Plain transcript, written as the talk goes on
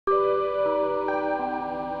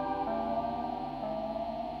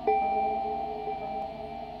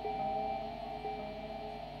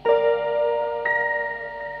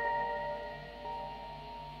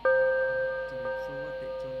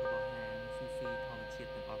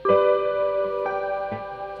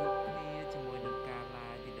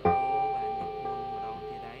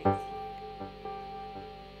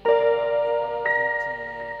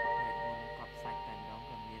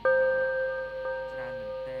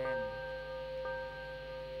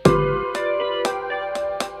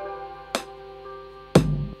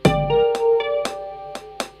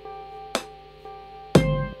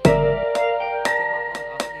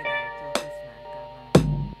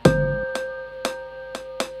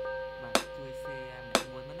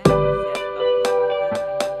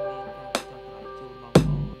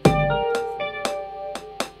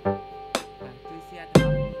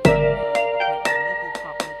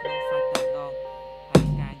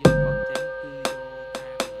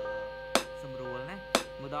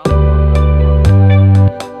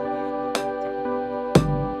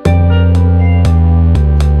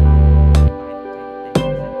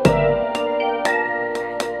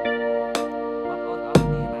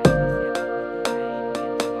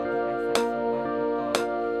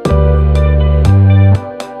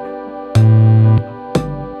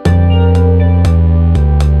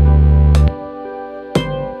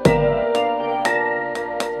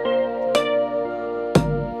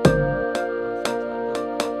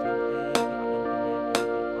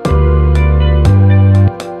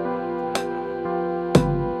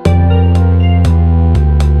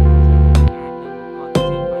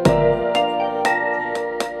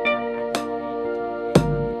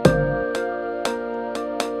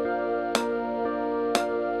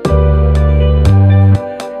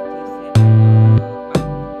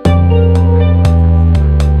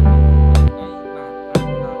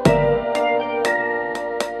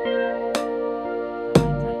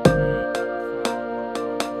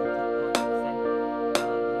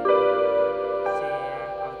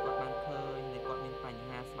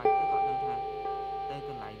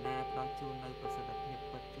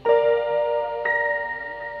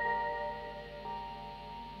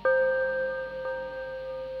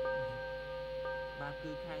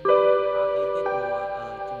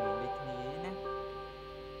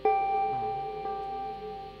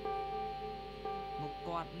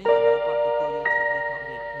គាត់នេះឥឡូវគាត់ទទួលយកឈុតនេះថត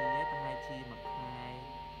វិធីឯងប្រហែលជា1 ខែ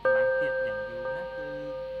កន្លះទៀតយ៉ាងយូរណា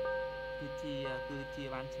គឺជា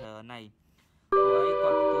បានច្រើនហើយព្រោះអីគា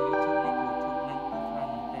ត់ទទួលយកឈុតនេះព្រោះឈុតហ្នឹងគឺខ្លាំង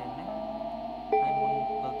មែនទែនណាហើយមុន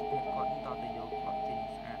បើប្រភេទគាត់នេះតទៅយកគាត់ចេញ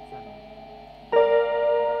ស្អាតសិន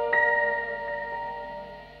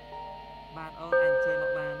បាទអូនអញជើញម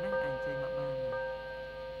កបានណាអញជើញមកបានណា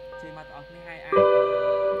ជើញមកទាំងអស់គ្នាហើយអាច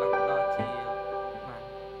បាទដល់ជាបាទ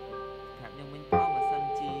ប្រាប់ខ្ញុំវិញផងបើសិន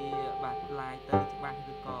ជាបាទ live ទៅច្បាស់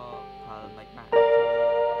ឬក៏ប្រើមិនបាទបាទ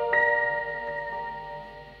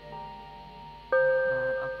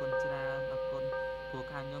អរគុណច្រើនអរគុណព្រោះ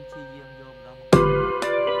ខាងខ្ញុំព្យាយាមយកម្ដងមកបាន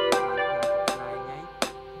ឃើញឆ្លៃថ្ងៃ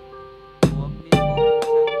ព្រោះមានមុខអញ្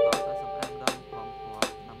ចឹងតទៅសម្រាប់ដងព្រម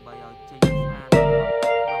ដើម្បីឲ្យចេញស្អាតក្នុង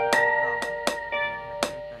ដងតែយល់អញ្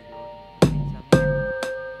ចឹងខ្ញុំ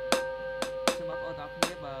បងប្អូនទាំងអស់គ្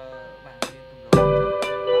នាបើបាទមានគម្រោង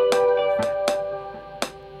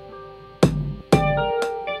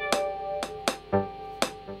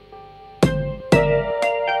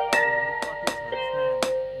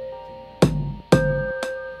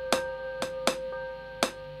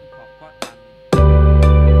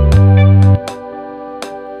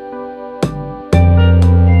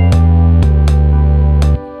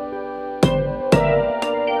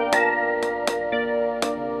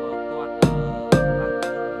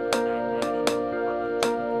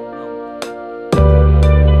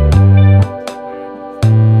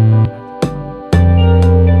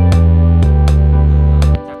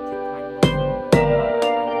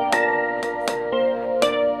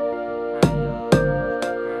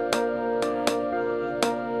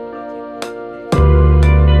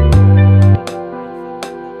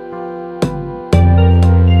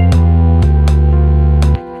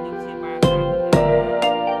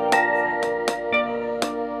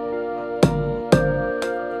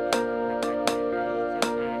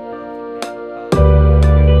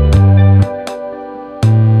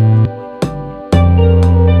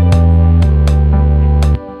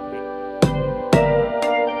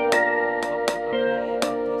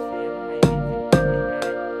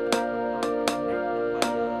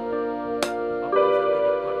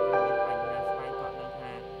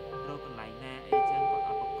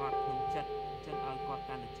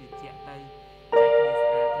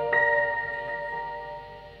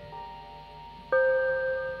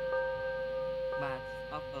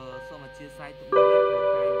ចូលសូមអធិស្ឋានទុកមុនណាព្រោះ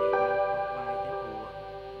ការនិយាយបានខុសបាយទេព្រោះ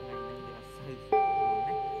ថ្ងៃហ្នឹងវាអត់សូវស្រួល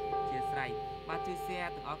ណាអធិស្ឋានបាទជួយ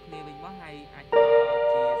share ទាំងអស់គ្នាវិញមកហើយអាចជា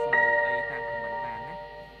សំណួរអីតាម comment បានណា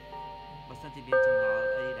បើសិនជាមានចម្ងល់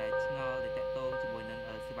អីដែលឆ្ងល់ដែលតាក់ទងជាមួយនឹង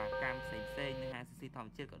សេវាកម្មផ្សេងៗនៅហាង CC ធម្ម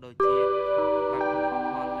ជាតិក៏ដូចជាបាទផលិត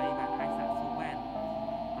ផលអីបាទអាចសាកសួរបាន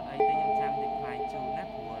អត់អីទេខ្ញុំចាំ reply ជូនណា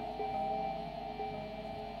ព្រោះ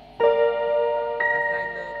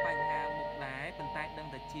ប៉ុន្តែដឹង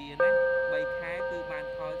តែជាណា3 ខែគឺបាន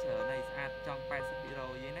ផលច្រើនហើយស្អាតចង់ 80%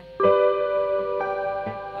 ឯណា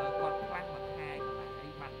គាត់ខ្លាំងមួយខែកន្លះអី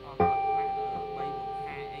បាត់អស់គាត់ខ្លាំង3-4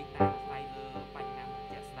 ខែអីតាមស្អីលើបញ្ហា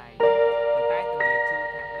ជាក់ស្ដែងប៉ុន្តែធានាជូន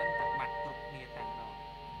ថាដឹងតែបាត់គ្រប់គ្នាតែម្ដង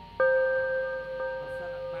បើសិន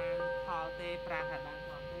អត់បានផលទេ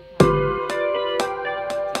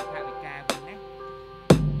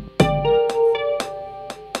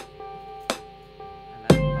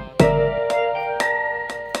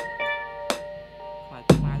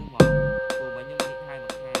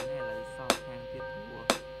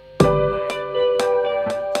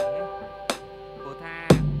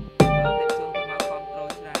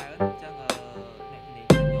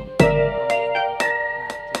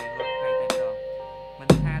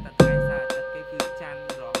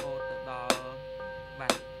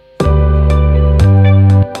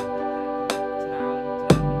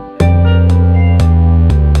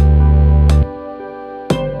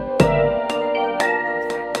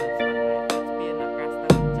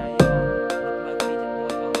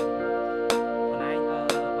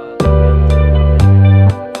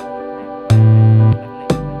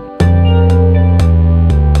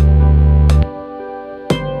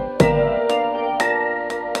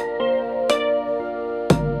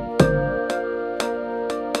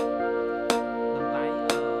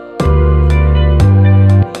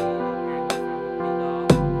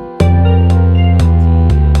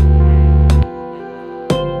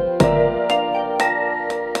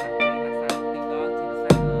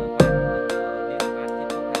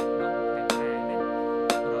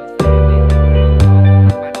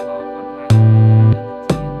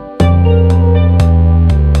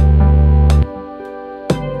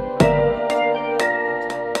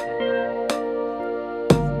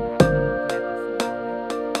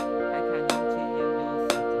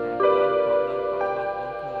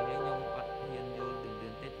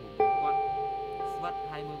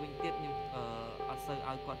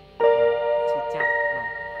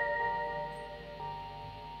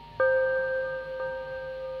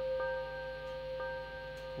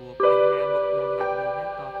ព្រោះបញ្ហាមុខមុនបែបនេះណា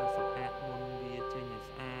តើសម្អាតមុនវាចេញឲ្យ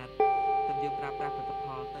ស្អាតទើបយើងប្រើប្រាស់ផលិតផ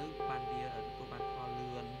លទៅបានវាទទួលបានផល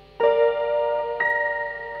លឿន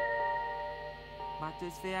បាទជួ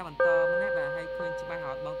យ share បន្តមកណាបាទឲ្យឃើញច្បាស់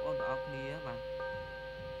ឲ្យបងប្អូនទាំងអស់គ្នា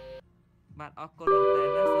បាទអរគុណមែន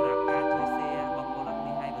តើណាសម្រាប់ការជួយ share បងប្អូនទាំងអស់គ្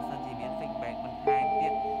នាហើយបើសិនជាមាន feedback បន្ថែមទៀ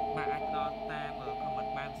តបាទអាចផ្ដល់តាម comment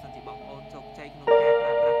បានបើសិនជាបងប្អូនជោគជ័យក្នុងការប្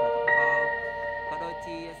រើប្រាស់ផលិតផលក៏ដូច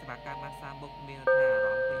ជាសម្រាប់ការម៉ាស្សាមុខមានថាអារ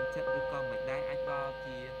ម្មណ៍ពេញចិត្តឬក៏មិនដែរអាចដល់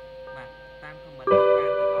ជាបាទតាម comment បាន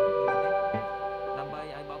ទាំងអស់គ្នាណាដើម្បី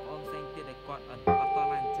ឲ្យបងប្អូនផ្សេងទៀតដែលគាត់អត់ទាន់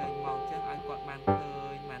បានអញ្ជើញមកអញ្ចឹងឲ្យគាត់បានឃើ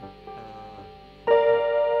ញបាន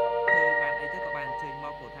បានអីទៅក៏បានអញ្ជើញម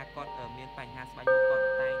កព្រោះថាគាត់មានបញ្ហាស្បែកមុខគាត់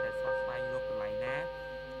តែងតែស្បស្វែងរកកន្លែងណា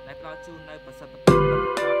ដែលផ្ដល់ជូននៅប្រសិទ្ធភាពរប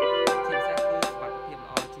ស់គាត់ជាពិសេសគឺសុខភាពល្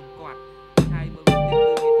អជូនគាត់ហើយមួយវិញទៀ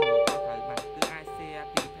តគឺមានទំនួលខុសត្រូវបាទគឺអាច share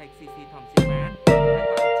ពី page CC ធម្មជាតិបានហើយ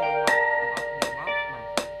គាត់អញ្ជើញមកទាំងអស់គ្នាមកបាទ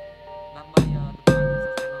ដើម្បីទទួលបានភាព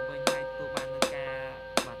សុខសាន្តវិញហើយទទួលបាននៅការ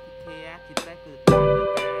បាទ care ជាពិសេសគឺទទួលបាននៅ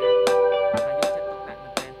ការយកចិត្តទុកដាក់មែ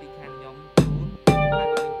នទែនពីខាងខ្ញុំជូនហើយ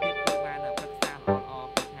មួយវិញទៀតគឺបានប្រឹក្សាល្អ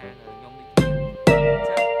ពីខាងខ្ញុំនេះទៀតអញ្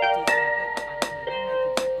ចឹងជួយ share ទៅក៏បានឃើញដែរហើយជា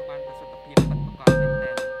ពិសេសគឺបានប្រសិទ្ធភាពពិតប្រាកដមែន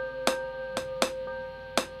ទែន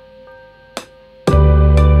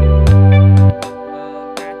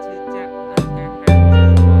ការឈឺចាប់និងការហាមឈឺ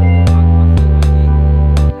របស់គាត់មកស៊ីឲ្យនេះ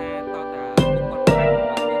ថាតើតាបុគ្គលខ្លះ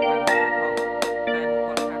ក៏មានបញ្ហាផងតែបុគ្គ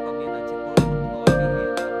លខ្លះក៏មានជាពលធ្ងន់ធ្ងរពីហៅ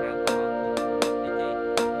កំហុសធំតិចទេ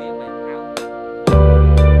វាមិនហៅ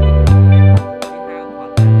គេហៅគា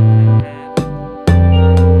ត់ថា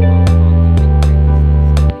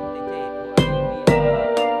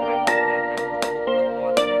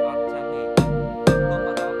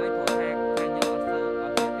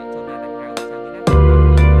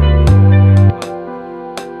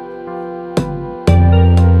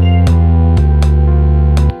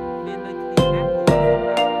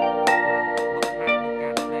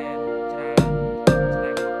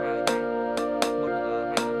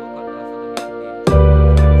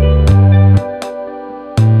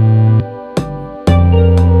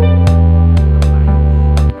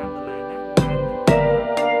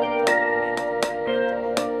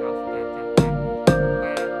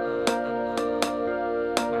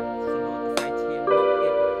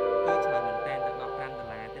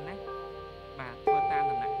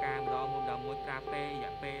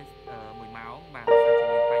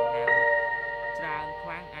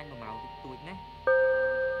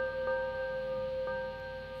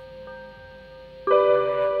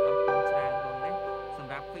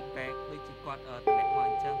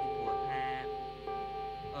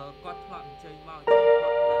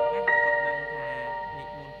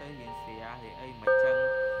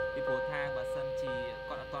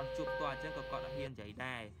ជួបផ្ទាល់អញ្ចឹងក៏គាត់អត់ហ៊ាននិយាយ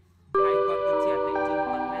ដែរហើយគាត់គឺជាអតិថិជន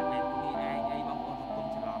ពិតណាស់មិនគ្នាឯងអីបងប្អូនសង្គម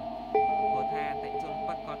ច្រឡំព្រោះថាអតិថិជន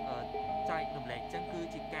ពិតគាត់ចែករំលែកអញ្ចឹងគឺ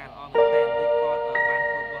ជាការល្អមែនទែនដូចគាត់បាន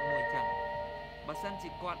ធ្វើបនមួយអញ្ចឹងបើសិនជា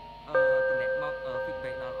គាត់តម្លាក់មក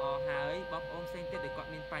feedback ដ៏ល្អហើយបងប្អូនផ្សេងទៀតដែលគាត់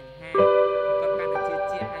មានបញ្ហាគាត់កាន់តែជឿ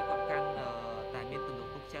ជាក់ហើយគាត់កាន់តែមានទំនុក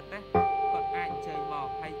ទុកចិត្តណាគាត់អាចអញ្ជើញមក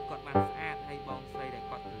ហើយគាត់បានស្អាតហើយបងស្រីដែល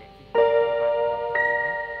គាត់តម្លាក់ feedback បាន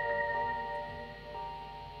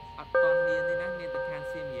អត់តន់មានទេណាមានតែខាង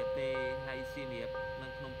សៀមរាបទេហើយ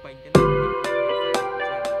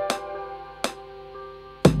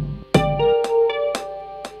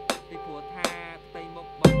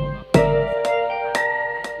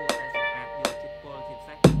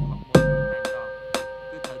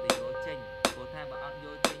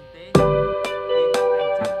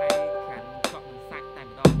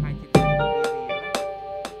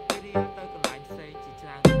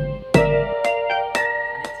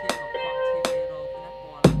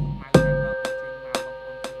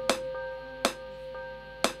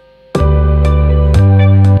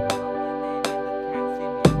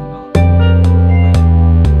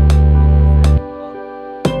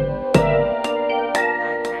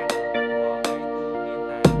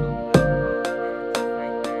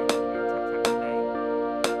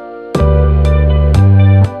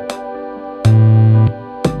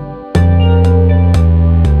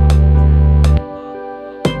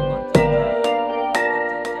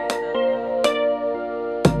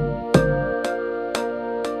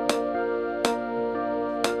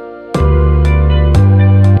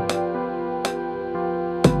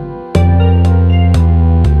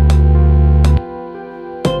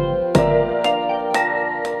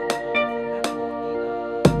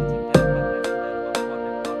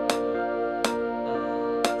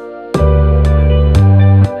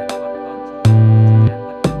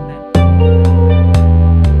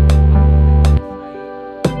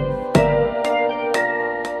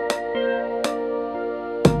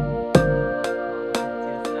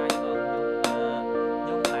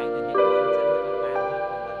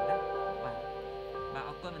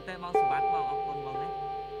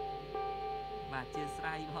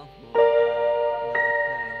បងប្អូនមើលអត់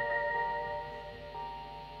ឃើញ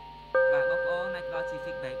បាទបងប្អូនអាចផ្ដល់ជា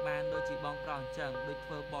feedback បានដូចជាបងប្រុសអញ្ចឹងដូចធ្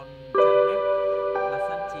វើបនអញ្ចឹងណាបើ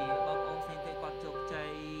សិនជាបងប្អូនផ្សេងទៀតគាត់ជោគជ័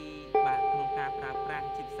យបាទក្នុងការប្រើប្រាស់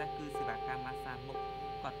ជាពិសេសគឺសេវាកម្មម៉ាស្សាមុខ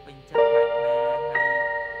គាត់ពេញចិត្តបែបណាហើយ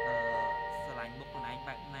ស្រឡាញ់មុខខ្លួនឯង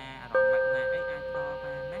បែបណាអារម្មណ៍បែបណាអីអាចផ្ដល់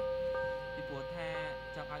បានណាពីព្រោះថា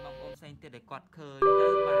ចង់ឲ្យបងប្អូនផ្សេងទៀតដែលគាត់ឃើញទៅ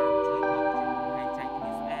បានជួយមកឲ្យចែកគ្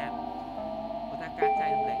នាស្អាតព្រោះថាការចែ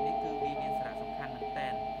ករំលែកនេះគឺវាមានសារៈសំខាន់មែនតើ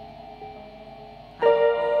ហើយប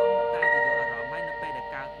ងប្អូនតែជាយល់អារម្មណ៍ហើយនៅពេលដែល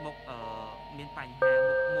កើតមុខមានបញ្ហា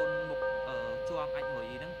មុខមុនមុខជាប់អាចមួយ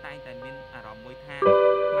ហ្នឹងតែងតែមានអារម្មណ៍មួយថា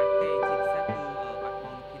ខ្មាស់គេជាពិសេសគឺបាត់ប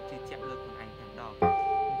ង់ភាពជឿជាក់លើខ្លួនឯងតែម្ដង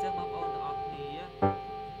អញ្ចឹងបងប្អូនទាំងអស់គ្នា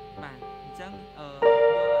បាទអញ្ចឹង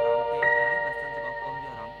យល់អារម្មណ៍គេហើយបើសិនជាបងប្អូនយ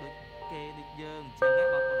ល់អារម្មណ៍ដូចគេដូចយើងអញ្ចឹងណា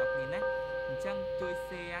បងប្អូនទាំងអស់គ្នាណាអញ្ចឹងជួយ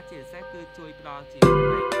share ជាពិសេសគឺជួយផ្ដល់ជា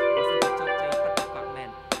feedback បើសិនជាជោគជ័យពិតប្រាកដមែន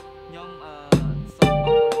ខ្ញុំសូមប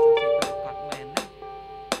ងប្អូនជោគជ័យពិតប្រាកដមែនណា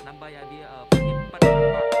ដើម្បីឲ្យវាភាពពិតប្រា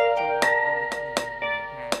កដជួយបងប្អូនដូចគ្នា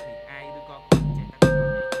ថាពីឯងឬក៏គាត់ចេះតែគាត់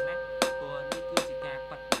នេះណាព្រោះនេះគឺជាការ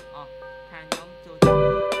ពិតអស់ថាខ្ញុំចូលចិត្តប្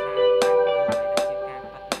រើប្រាស់អ្វីដែលជាការ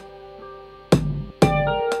ពិតណា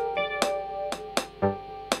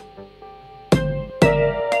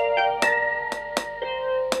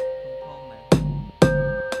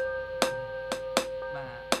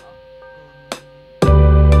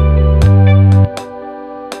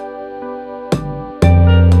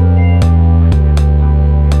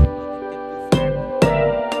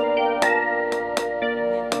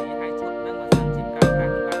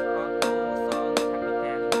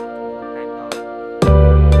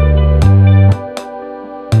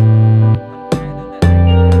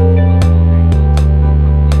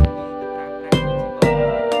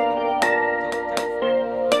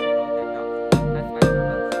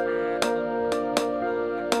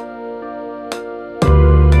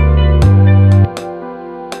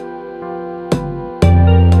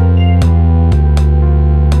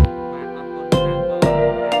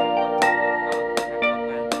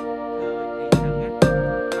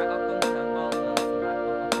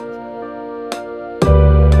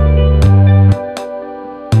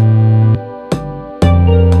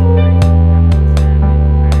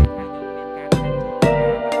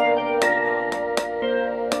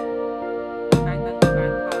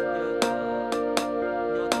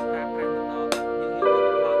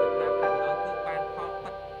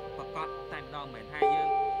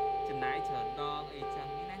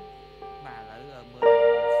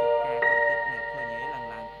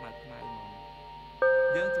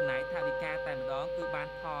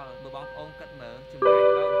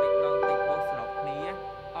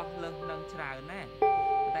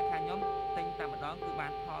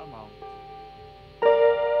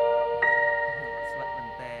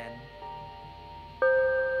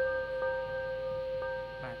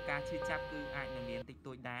ការឈឺចាប់គឺអាចនឹងមានតិច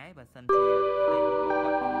តួចដែរបើសិនជាផ្ទៃមុខរប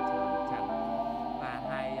ស់គាត់មានច្រើនអញ្ចឹងបាទ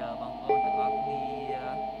ហើយបងប្អូនទាំងអស់គ្នា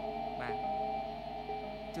បាទ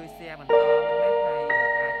ជួយ share បន្តមិនណាហើយ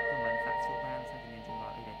អាច comment សាកសួរបានសិនជាមានចម្ង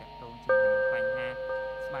ល់អីដែលតាក់ទងជាមួយនឹងបញ្ហា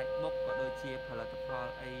ស្បែកមុខក៏ដូចជាផលិតផល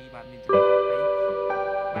អីបាទមានចម្ងល់អី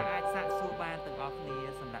បាទអាចសាកសួរបានទាំងអស់គ្នា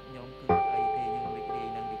សម្រាប់ខ្ញុំគឺអីទេខ្ញុំរីករាយ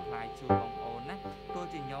នឹង reply ជួយបងប្អូនណាទោះ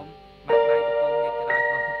ជាខ្ញុំបាក់ដៃកំពុងញាក់ក្តៅ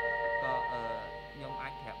ក៏ខ្ញុំអា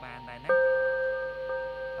ចប្រាប់បានដែរណា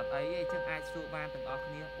អត់អីទេចឹងអាចសួរបានទាំងអស់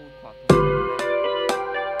គ្នាអ៊ូគាត់ទៅដែ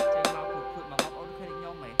រចេញមកព្រួតមកបងប្អូនឃើញខ្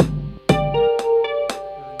ញុំហ៎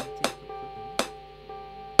ឃើញចេះព្រួត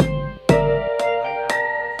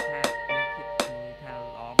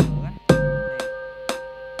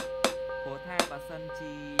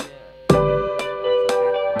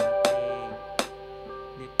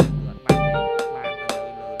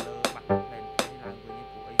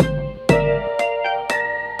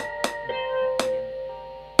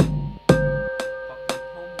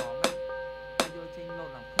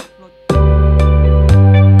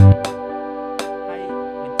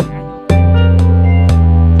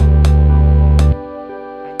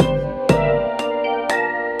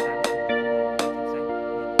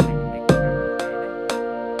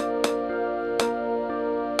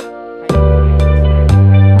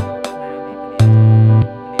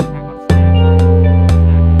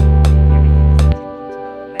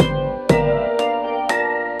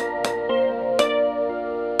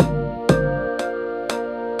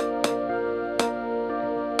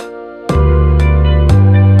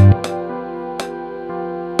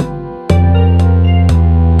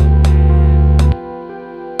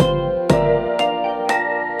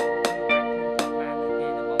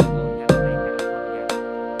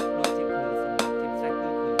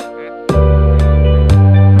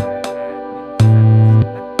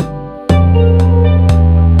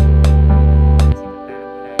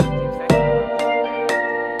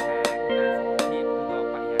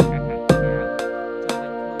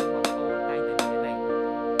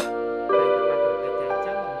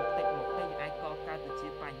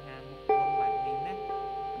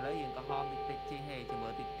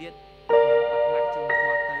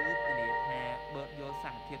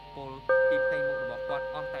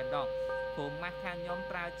ខ្ញុំ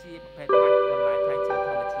ប្រើជាប្រភេទបាច់បន្លែផ្លែឈើធ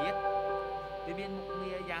ម្មជាតិវាមានមុខ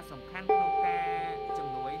ងារយ៉ាងសំខាន់ក្នុងការជំ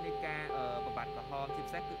នួយនៃការបំបត្តិក្រហមជា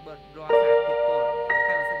ពិសេសគឺបិទរាល់សារធាតុពុល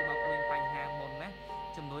ហើយបើសិនជាបងប្អូនមានបញ្ហាមុនណា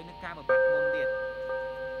ជំនួយនឹងការបំបត្តិមុនទៀត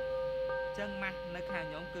ចឹងម៉ាស់នៅខាង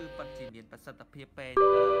ខ្ញុំគឺពិតជាមានប្រសិទ្ធភាពពេក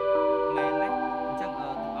មែនណាអញ្ចឹង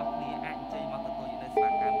ទាំងអស់គ្នាអាចអញ្ជើញមកទទួលយកនៅស្វា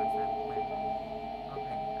កម្មបានសាមបានអូ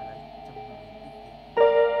ខេឥឡូវចុងមកបន្តិចទៀត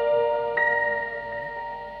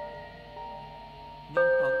ខ្ញុំ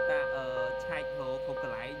ព្រមតាឆែករោគ្រប់ក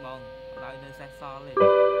ន្លែងហ្មងដោយនៅសេះសល់ទេ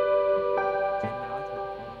ចេញមកជួយ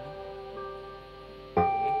បងណា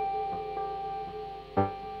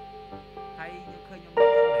ហើយយកឃើញខ្ញុំមិន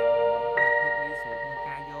ចឹងមែនការភាពងាយស្រួលក្នុង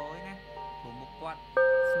ការយកឯណាព្រោះមុខគាត់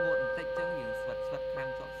ស្ងួតបន្តិចចឹងយើងស្វិតខាំ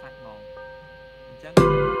ជាប់សាច់ហ្មងអញ្ចឹងគេ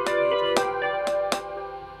ជួយ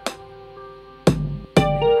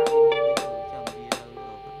ចាំវានៅ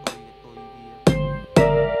កតុយវា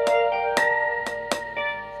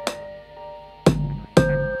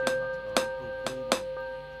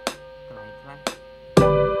កន្លែង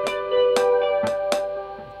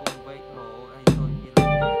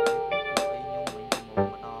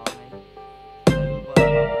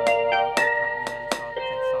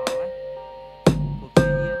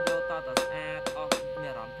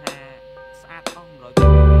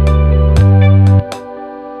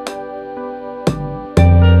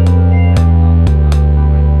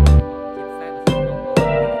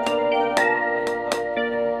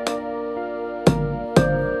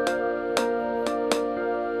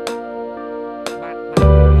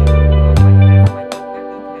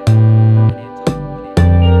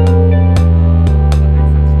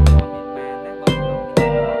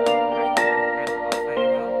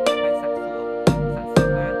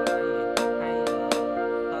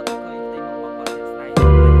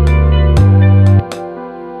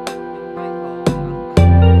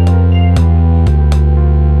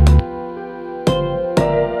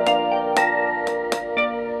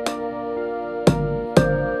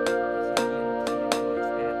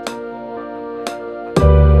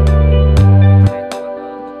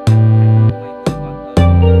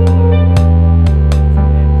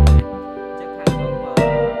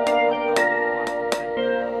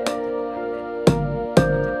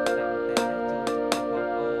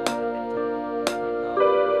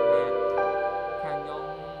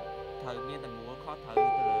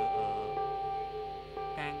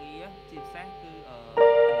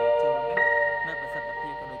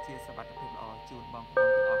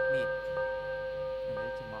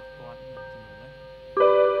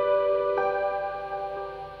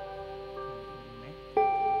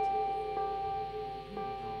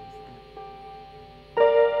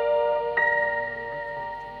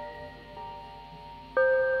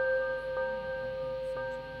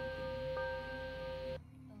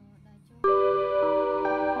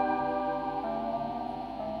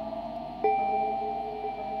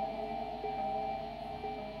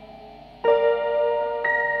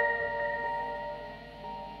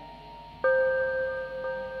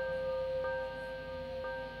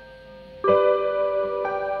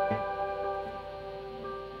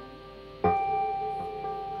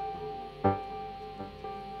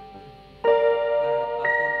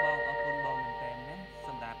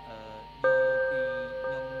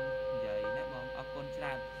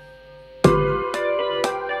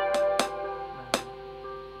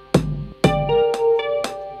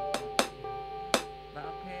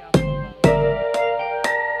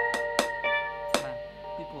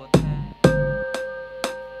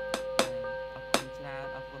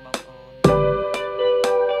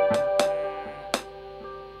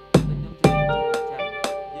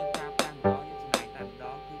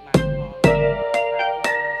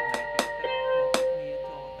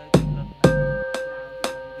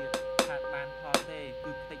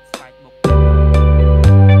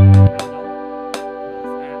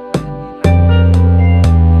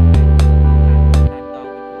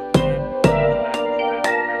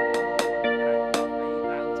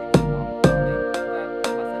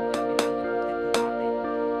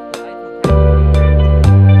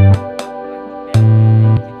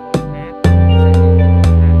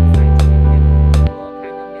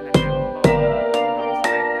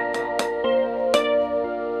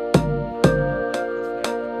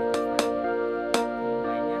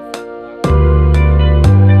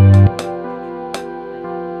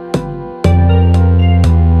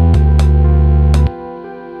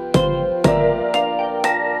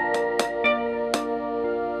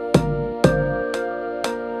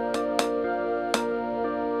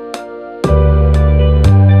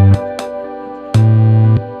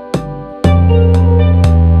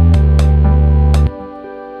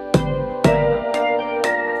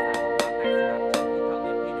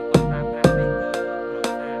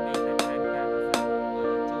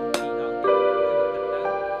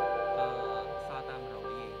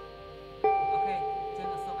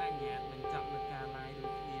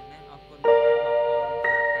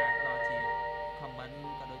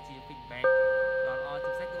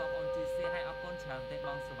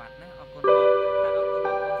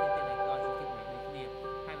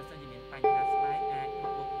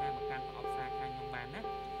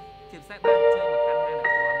ជាពិសេសបានអញ្ជើញមកកាន់ហាងអ្ន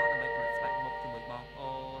កផ្ទាល់មកដើម្បីផលិតស្បែកមុខជាមួយបងប្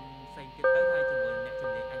អូនផ្សេងទៀតទៅហើយជាមួយអ្នកជំ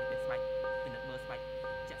នាញឯកទេសស្បែកពិនិត្យមើលស្បែក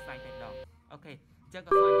ជាក់ស្ដែងតែម្ដងអូខេអញ្ចឹង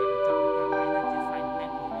ក៏សូមអញ្ញើញបញ្ចប់ការ live